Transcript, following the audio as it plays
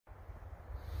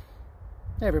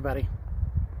Hey everybody.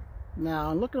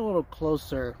 Now I'm looking a little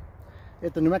closer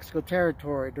at the New Mexico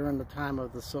territory during the time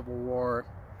of the Civil War.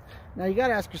 Now you got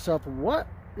to ask yourself, what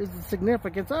is the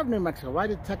significance of New Mexico? Why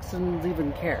did Texans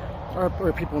even care,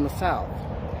 or people in the South?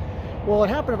 Well, it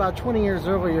happened about 20 years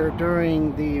earlier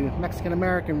during the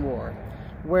Mexican-American War,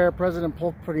 where President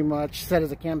Polk pretty much said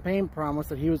as a campaign promise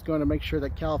that he was going to make sure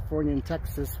that California and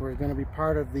Texas were going to be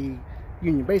part of the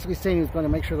Union, basically saying he was going to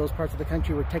make sure those parts of the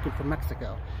country were taken from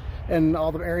Mexico, and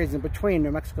all the areas in between,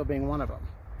 New Mexico being one of them.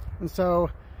 And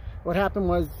so what happened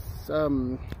was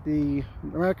the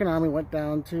American Army went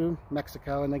down to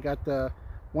Mexico and they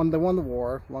won the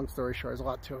war. Long story short, there's a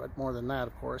lot to it, more than that,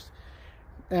 of course.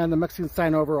 And the Mexicans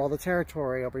signed over all the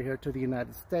territory over here to the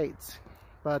United States.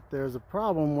 But there's a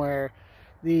problem where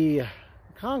the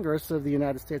Congress of the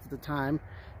United States at the time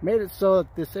made it so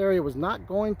that this area was not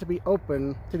going to be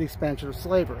open to the expansion of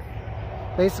slavery.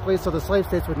 Basically, so the slave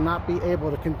states would not be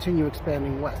able to continue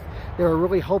expanding west. They were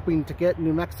really hoping to get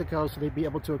New Mexico so they'd be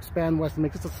able to expand west and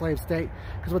make this a slave state,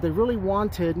 because what they really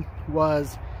wanted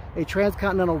was a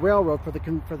transcontinental railroad for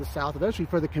the South, eventually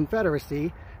for the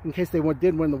Confederacy. In case they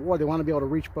did win the war, they wanted to be able to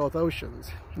reach both oceans.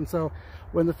 And so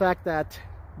when the fact that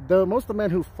most of the men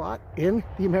who fought in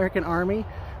the American Army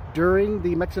during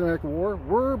the Mexican-American War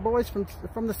were boys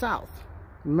from the South.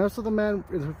 Most of the men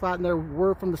who fought in there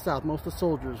were from the South. Most of the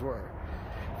soldiers were,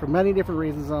 for many different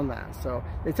reasons on that. So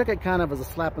they took it kind of as a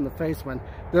slap in the face when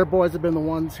their boys have been the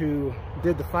ones who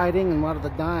did the fighting and a lot of the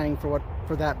dying for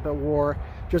that war,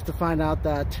 just to find out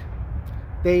that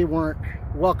they weren't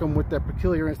welcome with their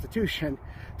peculiar institution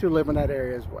to live in that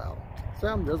area as well.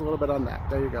 So there's a little bit on that.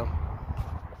 There you go.